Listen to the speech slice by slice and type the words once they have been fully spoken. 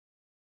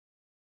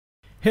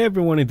Hey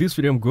everyone, in this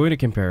video I'm going to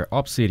compare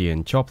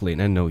Obsidian,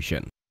 Joplin, and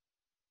Notion.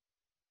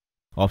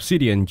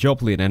 Obsidian,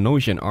 Joplin, and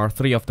Notion are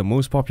three of the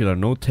most popular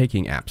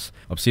note-taking apps.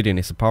 Obsidian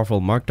is a powerful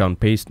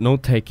Markdown-based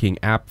note-taking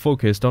app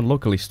focused on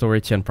local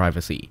storage and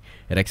privacy.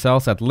 It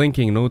excels at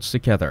linking notes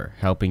together,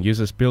 helping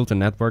users build a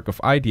network of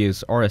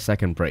ideas or a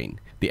second brain.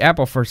 The app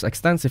offers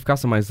extensive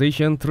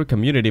customization through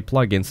community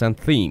plugins and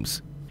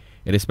themes.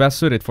 It is best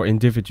suited for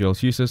individual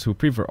users who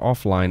prefer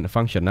offline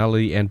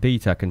functionality and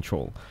data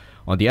control.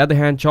 On the other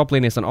hand,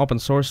 Joplin is an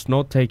open-source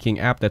note-taking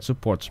app that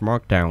supports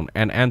Markdown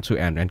and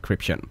end-to-end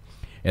encryption.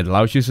 It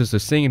allows users to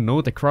sync a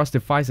note across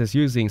devices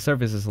using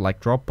services like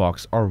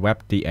Dropbox or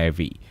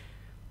WebDAV.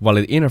 While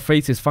the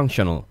interface is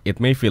functional, it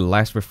may feel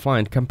less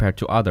refined compared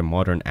to other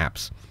modern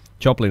apps.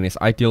 Joplin is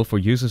ideal for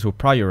users who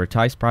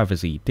prioritize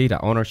privacy, data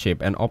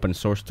ownership, and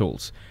open-source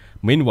tools.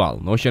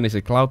 Meanwhile, Notion is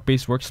a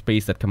cloud-based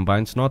workspace that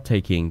combines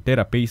note-taking,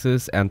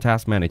 databases, and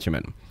task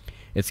management.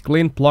 Its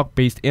clean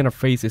block-based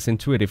interface is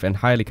intuitive and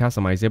highly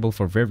customizable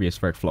for various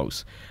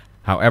workflows.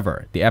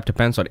 However, the app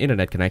depends on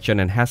internet connection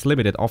and has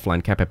limited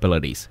offline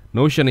capabilities.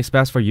 Notion is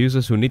best for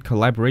users who need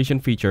collaboration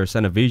features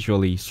and a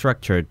visually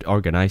structured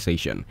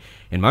organization.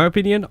 In my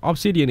opinion,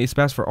 Obsidian is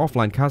best for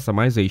offline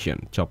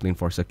customization, Joplin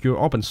for secure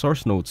open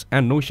source notes,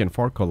 and Notion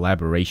for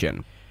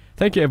collaboration.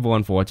 Thank you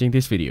everyone for watching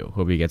this video.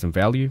 Hope you get some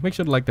value. Make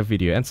sure to like the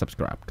video and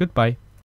subscribe. Goodbye.